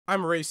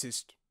I'm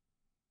racist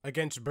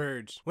against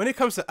birds. When it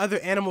comes to other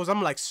animals,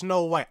 I'm like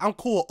Snow White. I'm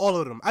cool with all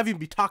of them. I've even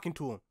be talking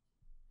to them.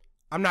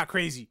 I'm not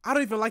crazy. I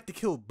don't even like to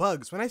kill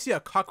bugs. When I see a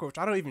cockroach,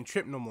 I don't even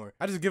trip no more.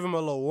 I just give them a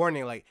little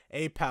warning like,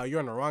 hey pal,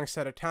 you're on the wrong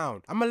side of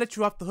town. I'm gonna let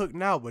you off the hook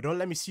now, but don't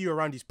let me see you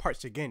around these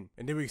parts again.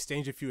 And then we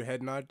exchange a few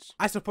head nods.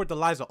 I support the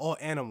lives of all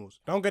animals.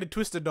 Don't get it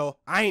twisted though.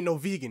 I ain't no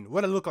vegan.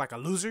 What, I look like a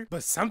loser?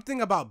 But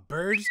something about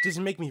birds just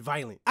make me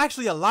violent.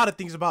 Actually, a lot of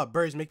things about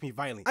birds make me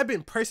violent. I've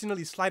been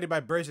personally slighted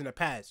by birds in the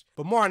past,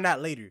 but more on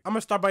that later. I'm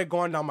gonna start by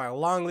going down my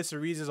long list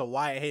of reasons of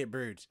why I hate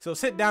birds. So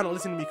sit down and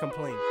listen to me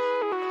complain.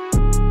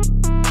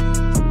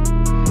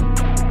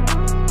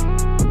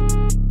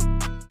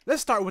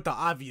 Let's start with the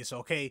obvious,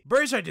 okay?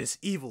 Birds are just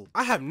evil.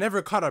 I have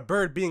never caught a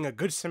bird being a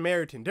good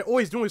Samaritan. They're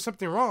always doing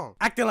something wrong,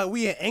 acting like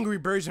we ain't angry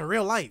birds in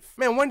real life.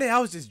 Man, one day I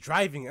was just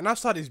driving and I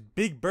saw this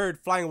big bird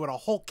flying with a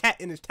whole cat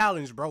in his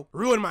talons, bro.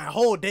 Ruined my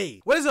whole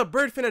day. What is a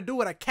bird finna do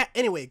with a cat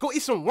anyway? Go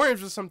eat some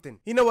worms or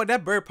something. You know what?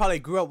 That bird probably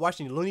grew up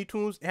watching Looney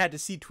Tunes and had to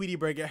see Tweety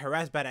Bird get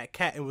harassed by that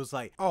cat and was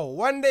like, oh,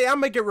 one day I'm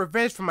gonna get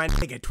revenge for my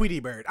nigga Tweety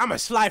Bird. I'ma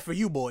slide for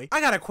you, boy.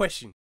 I got a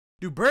question.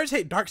 Do birds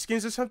hate dark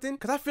skins or something?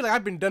 Cause I feel like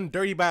I've been done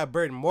dirty by a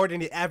bird more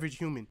than the average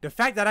human. The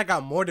fact that I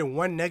got more than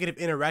one negative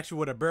interaction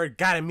with a bird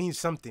gotta mean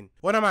something.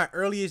 One of my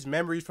earliest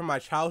memories from my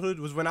childhood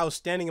was when I was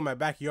standing in my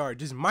backyard,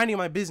 just minding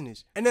my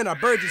business. And then a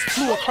bird just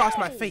flew across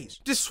my face.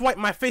 Just swiped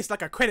my face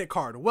like a credit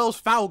card. Wells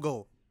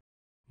Fargo.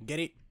 Get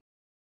it?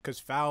 Cause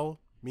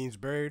foul means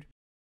bird.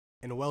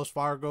 And Wells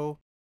Fargo,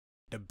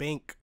 the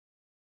bank.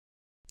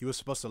 You were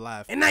supposed to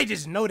laugh. And I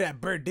just know that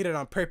bird did it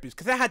on purpose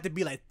because I had to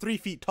be like 3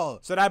 feet tall.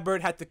 So that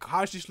bird had to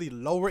consciously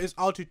lower its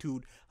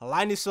altitude,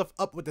 line itself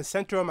up with the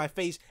center of my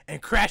face,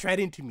 and crash right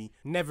into me.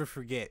 Never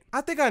forget.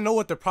 I think I know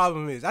what the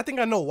problem is. I think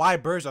I know why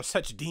birds are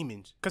such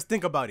demons. Because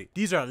think about it.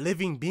 These are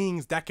living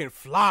beings that can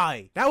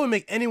fly. That would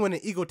make anyone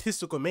an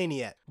egotistical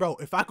maniac. Bro,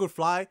 if I could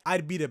fly,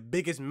 I'd be the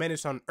biggest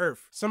menace on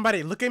earth.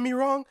 Somebody look at me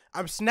wrong,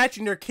 I'm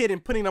snatching their kid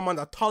and putting them on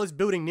the tallest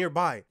building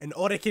nearby. And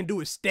all they can do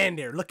is stand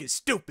there looking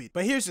stupid.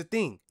 But here's the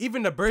thing.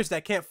 Even the birds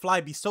that can't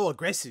fly be so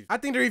aggressive. I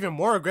think they're even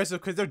more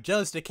aggressive because they're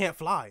jealous they can't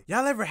fly.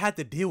 Y'all ever had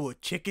to deal with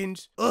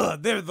chickens?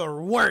 Ugh, they're the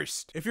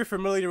worst. If you're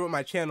familiar with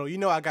my channel, you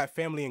know I got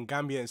family in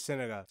Gambia and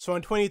Senegal. So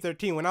in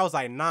 2013, when I was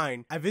like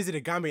 9, I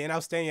visited Gambia and I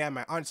was staying at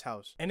my aunt's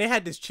house. And they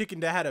had this chicken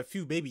that had a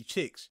few baby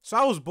chicks. So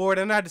I was bored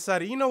and I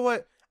decided, you know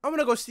what? I'm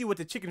gonna go see what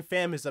the chicken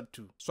fam is up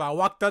to. So I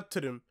walked up to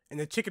them. And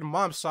the chicken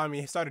mom saw me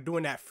and started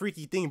doing that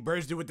freaky thing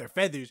birds do with their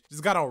feathers.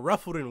 Just got all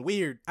ruffled and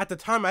weird. At the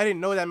time, I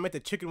didn't know that meant the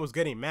chicken was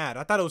getting mad.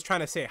 I thought it was trying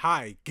to say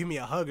hi, give me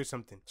a hug or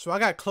something. So I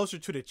got closer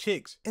to the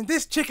chicks. And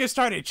this chicken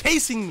started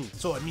chasing me.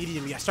 So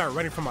immediately I started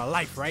running for my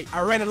life, right?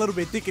 I ran a little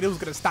bit thinking it was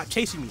gonna stop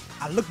chasing me.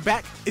 I looked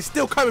back, it's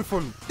still coming for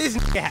me. This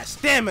nigga has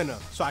stamina.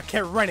 So I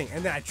kept running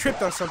and then I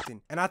tripped on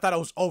something. And I thought it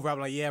was over. I'm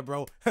like, yeah,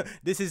 bro,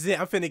 this is it.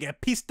 I'm finna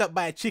get pieced up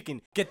by a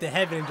chicken, get to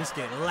heaven and just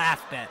get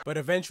laughed at. But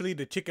eventually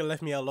the chicken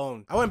left me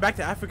alone. I went back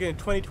to Africa in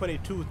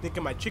 2022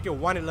 thinking my chicken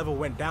wanted level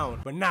went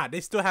down, but nah,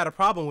 they still had a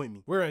problem with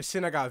me. We were in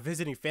Senegal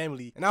visiting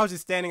family, and I was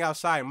just standing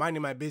outside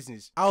minding my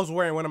business. I was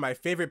wearing one of my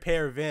favorite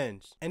pair of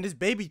Vans, and this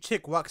baby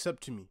chick walks up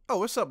to me. Oh,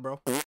 what's up, bro?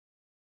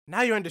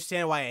 Now you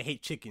understand why I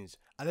hate chickens,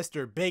 unless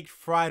they're baked,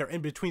 fried, or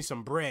in between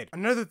some bread.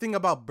 Another thing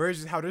about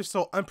birds is how they're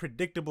so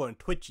unpredictable and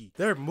twitchy.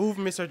 Their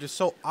movements are just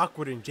so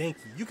awkward and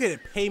janky. You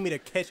couldn't pay me to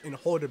catch and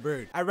hold a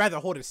bird. I'd rather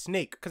hold a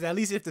snake, because at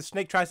least if the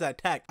snake tries to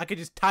attack, I could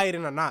just tie it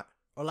in a knot,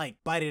 or like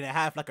bite it in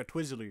half like a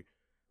Twizzler.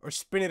 Or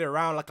spin it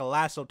around like a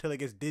lasso till it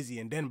gets dizzy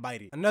and then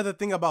bite it. Another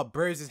thing about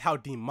birds is how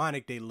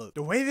demonic they look.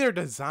 The way they're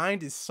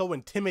designed is so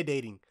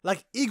intimidating.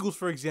 Like eagles,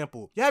 for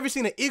example. You ever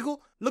seen an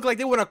eagle? Look like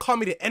they wanna call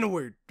me the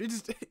N-word.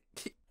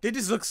 They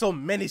just look so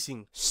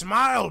menacing.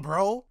 Smile,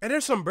 bro. And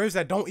there's some birds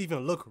that don't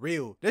even look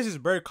real. There's this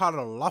bird called a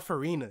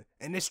lafarina,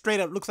 and it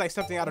straight up looks like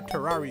something out of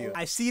Terraria.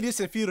 I see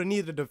this and feel the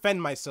need to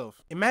defend myself.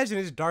 Imagine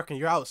it's dark and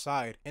you're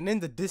outside, and in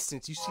the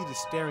distance you see this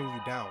staring you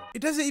down.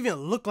 It doesn't even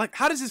look like,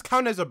 how does this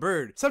count as a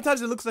bird?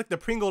 Sometimes it looks like the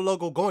Pringle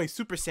logo going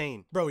Super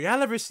Saiyan. Bro,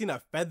 y'all ever seen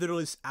a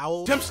featherless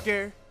owl? Jump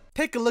scare.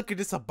 Take a look at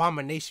this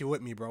abomination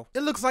with me, bro. It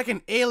looks like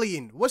an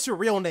alien. What's your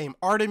real name?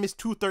 Artemis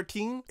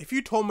 213? If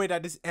you told me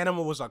that this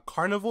animal was a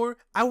carnivore,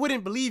 I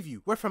wouldn't believe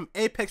you. We're from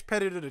apex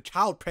predator to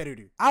child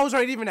predator. Owls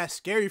aren't even that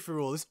scary for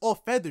real. It's all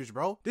feathers,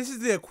 bro. This is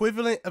the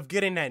equivalent of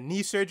getting that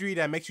knee surgery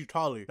that makes you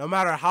taller. No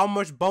matter how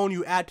much bone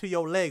you add to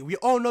your leg, we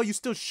all know you're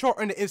still short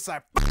on the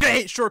inside. I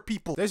hate short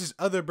people. There's this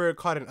other bird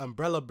called an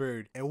umbrella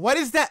bird. And what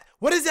is that?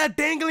 What is that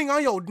dangling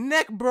on your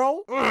neck,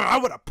 bro? I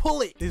wanna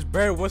pull it. This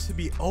bird wants to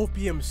be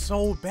opium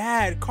so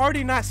bad.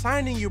 Cardi not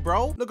signing you,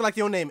 bro. Look like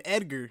your name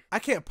Edgar. I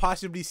can't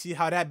possibly see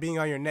how that being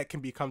on your neck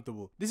can be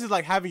comfortable. This is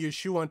like having your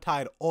shoe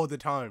untied all the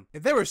time.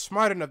 If they were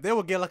smart enough, they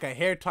would get like a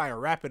hair tie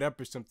and wrap it up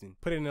or something.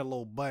 Put it in a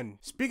little bun.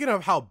 Speaking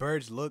of how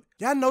birds look,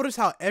 y'all notice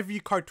how every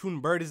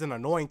cartoon bird is an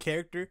annoying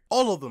character?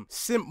 All of them.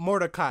 Simp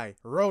Mordecai,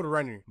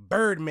 Roadrunner,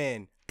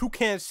 Birdman,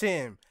 Toucan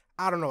Sam.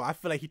 I don't know, I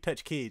feel like he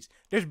touched kids.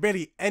 There's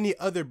barely any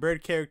other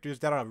bird characters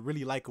that are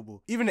really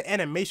likable. Even the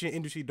animation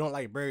industry don't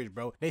like birds,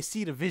 bro. They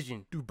see the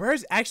vision. Do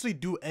birds actually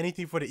do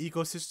anything for the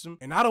ecosystem?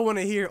 And I don't want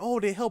to hear, oh,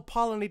 they help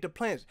pollinate the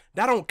plants.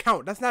 That don't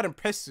count. That's not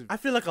impressive. I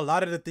feel like a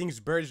lot of the things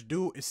birds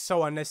do is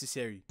so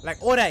unnecessary.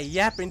 Like all that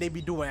yapping they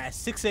be doing at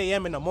 6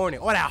 a.m. in the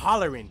morning, all that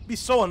hollering, be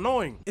so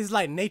annoying. It's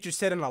like nature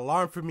set an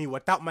alarm for me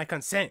without my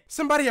consent.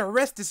 Somebody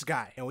arrest this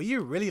guy. And when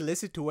you really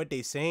listen to what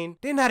they saying,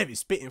 they're not even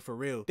spitting for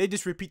real. They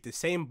just repeat the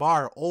same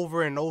bar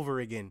over and over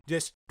again.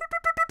 Just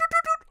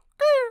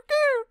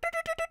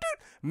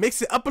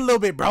mix it up a little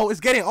bit, bro. It's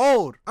getting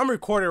old. I'm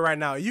recording right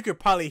now. You could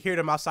probably hear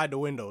them outside the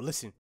window.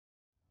 Listen.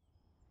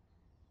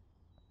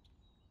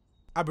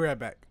 I'll be right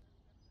back.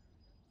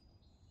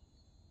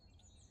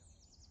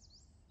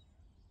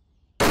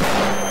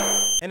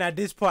 And at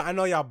this point, I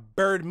know y'all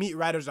bird meat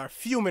riders are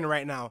fuming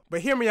right now, but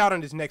hear me out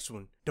on this next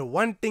one. The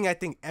one thing I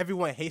think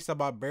everyone hates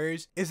about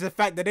birds is the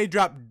fact that they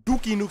drop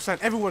dookie nukes on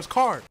everyone's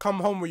car.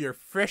 Come home with your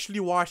freshly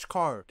washed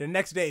car. The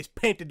next day it's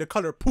painted the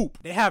color poop.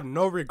 They have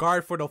no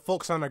regard for the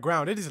folks on the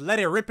ground. They just let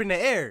it rip in the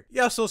air.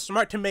 Y'all so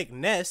smart to make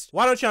nests.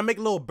 Why don't y'all make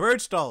little bird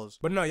stalls?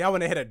 But no, y'all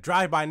wanna hit a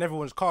drive-by in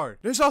everyone's car.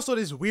 There's also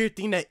this weird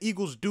thing that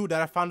eagles do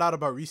that I found out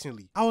about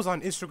recently. I was on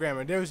Instagram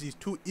and there was these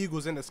two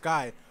eagles in the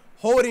sky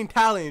holding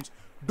talons,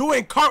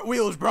 doing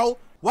cartwheels, bro,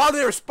 while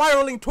they were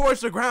spiraling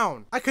towards the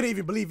ground. I couldn't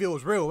even believe it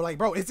was real. Like,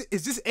 bro, is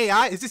this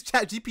AI? Is this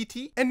chat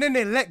GPT? And then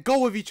they let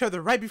go of each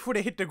other right before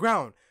they hit the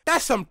ground.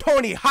 That's some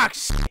Tony Hawk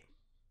shit.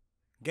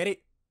 Get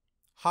it?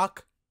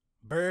 Hawk?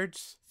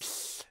 Birds?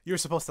 You're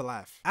supposed to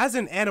laugh. As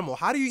an animal,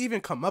 how do you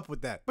even come up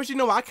with that? But you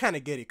know what? I kind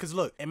of get it. Because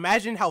look,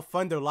 imagine how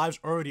fun their lives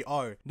already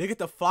are. They get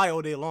to fly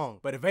all day long.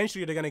 But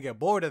eventually they're going to get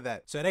bored of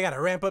that. So they got to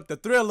ramp up the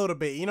thrill a little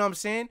bit. You know what I'm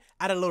saying?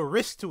 Add a little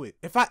risk to it.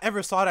 If I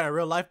ever saw that in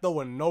real life though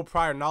with no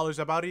prior knowledge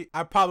about it,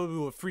 I probably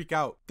would freak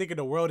out. Thinking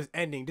the world is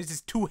ending. This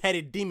is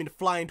two-headed demon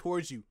flying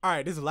towards you.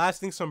 Alright, this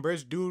last thing some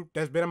birds do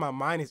that's been on my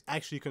mind is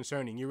actually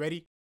concerning. You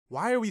ready?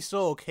 Why are we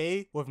so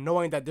okay with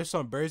knowing that there's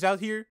some birds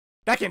out here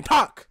that can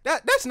talk?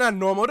 That's not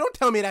normal. Don't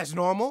tell me that's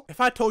normal. If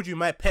I told you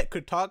my pet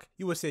could talk,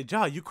 you would say,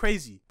 "Ja, you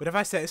crazy." But if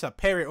I said it's a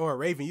parrot or a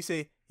raven, you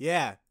say,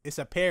 "Yeah, it's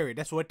a parrot.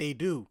 That's what they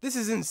do." This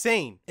is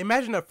insane.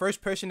 Imagine the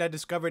first person that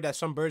discovered that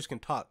some birds can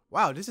talk.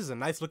 Wow, this is a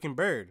nice looking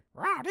bird.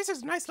 Wow, this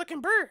is a nice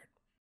looking bird.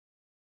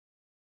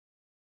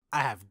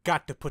 I have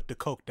got to put the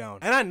coke down.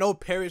 And I know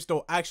parrots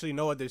don't actually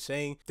know what they're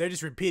saying. They're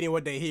just repeating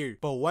what they hear.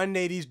 But one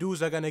day these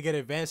dudes are gonna get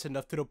advanced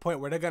enough to the point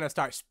where they're gonna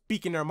start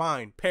speaking their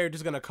mind. Parrot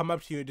is gonna come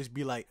up to you and just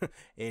be like,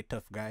 "Hey,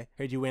 tough guy,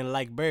 heard you ain't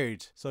like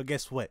birds. So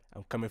guess what?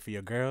 I'm coming for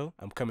your girl.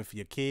 I'm coming for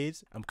your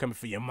kids. I'm coming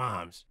for your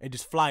moms." And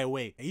just fly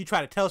away. And you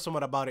try to tell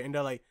someone about it and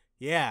they're like,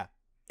 "Yeah,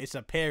 it's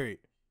a parrot.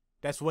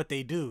 That's what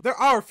they do." There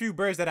are a few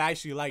birds that I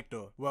actually like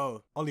though.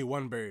 Well, only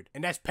one bird.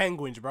 And that's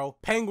penguins, bro.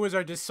 Penguins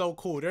are just so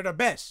cool. They're the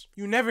best.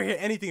 You never hear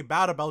anything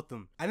bad about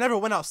them. I never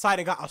went outside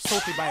and got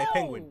assaulted by a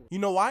penguin. You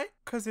know why?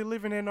 Cause they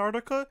live in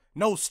Antarctica?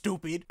 No,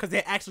 stupid. Cause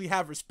they actually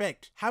have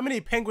respect. How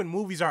many penguin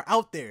movies are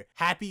out there?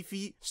 Happy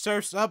Feet,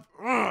 Surf's Up.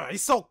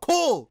 It's so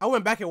cool. I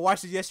went back and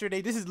watched it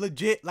yesterday. This is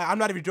legit. Like, I'm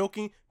not even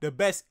joking. The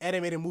best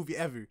animated movie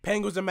ever.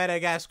 Penguins of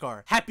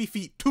Madagascar. Happy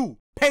Feet 2.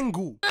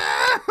 Pengu.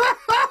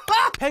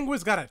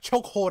 Penguins got a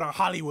chokehold on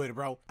Hollywood,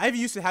 bro. I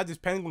even used to have this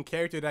penguin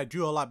character that I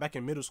drew a lot back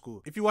in middle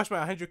school. If you watch my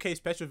 100K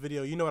special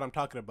video, you know what I'm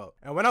talking about.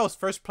 And when I was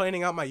first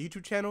planning out my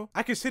YouTube channel,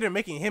 I considered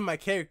making him my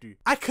character.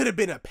 I could have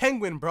been a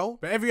penguin, bro.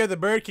 But every other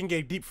bird can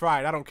get deep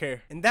fried. I don't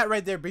care. And that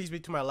right there brings me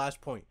to my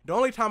last point. The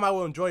only time I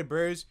will enjoy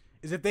birds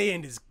is if they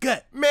in his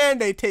gut. Man,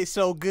 they taste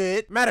so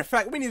good. Matter of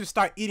fact, we need to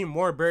start eating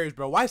more birds,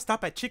 bro. Why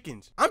stop at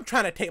chickens? I'm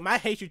trying to take my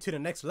hatred to the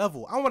next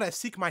level. I want to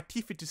sink my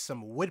teeth into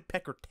some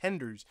woodpecker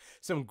tenders,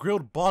 some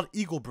grilled bald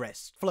eagle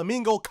breasts,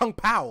 flamingo kung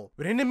pao.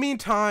 But in the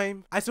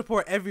meantime, I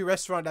support every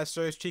restaurant that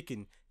serves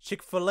chicken.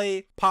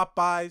 Chick-fil-A,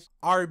 Popeyes,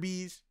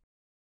 Arby's.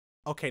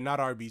 Okay, not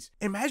Arby's.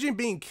 Imagine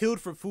being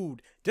killed for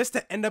food just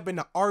to end up in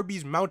the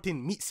Arby's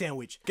mountain meat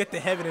sandwich. Get to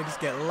heaven and just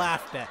get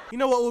laughed at. You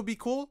know what would be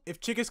cool? If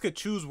chickens could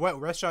choose what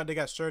restaurant they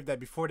got served at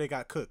before they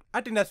got cooked.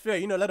 I think that's fair.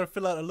 You know, let them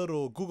fill out a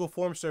little Google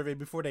form survey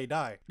before they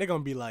die. They're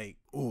gonna be like,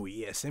 "Oh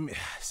yeah, send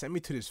me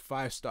to this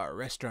 5-star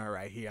restaurant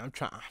right here. I'm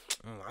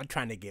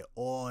trying to get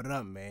oiled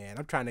up, man.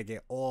 I'm trying to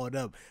get oiled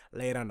up.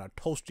 Laid on a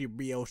toasty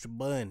brioche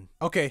bun."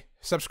 Okay,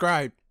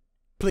 subscribe,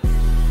 please.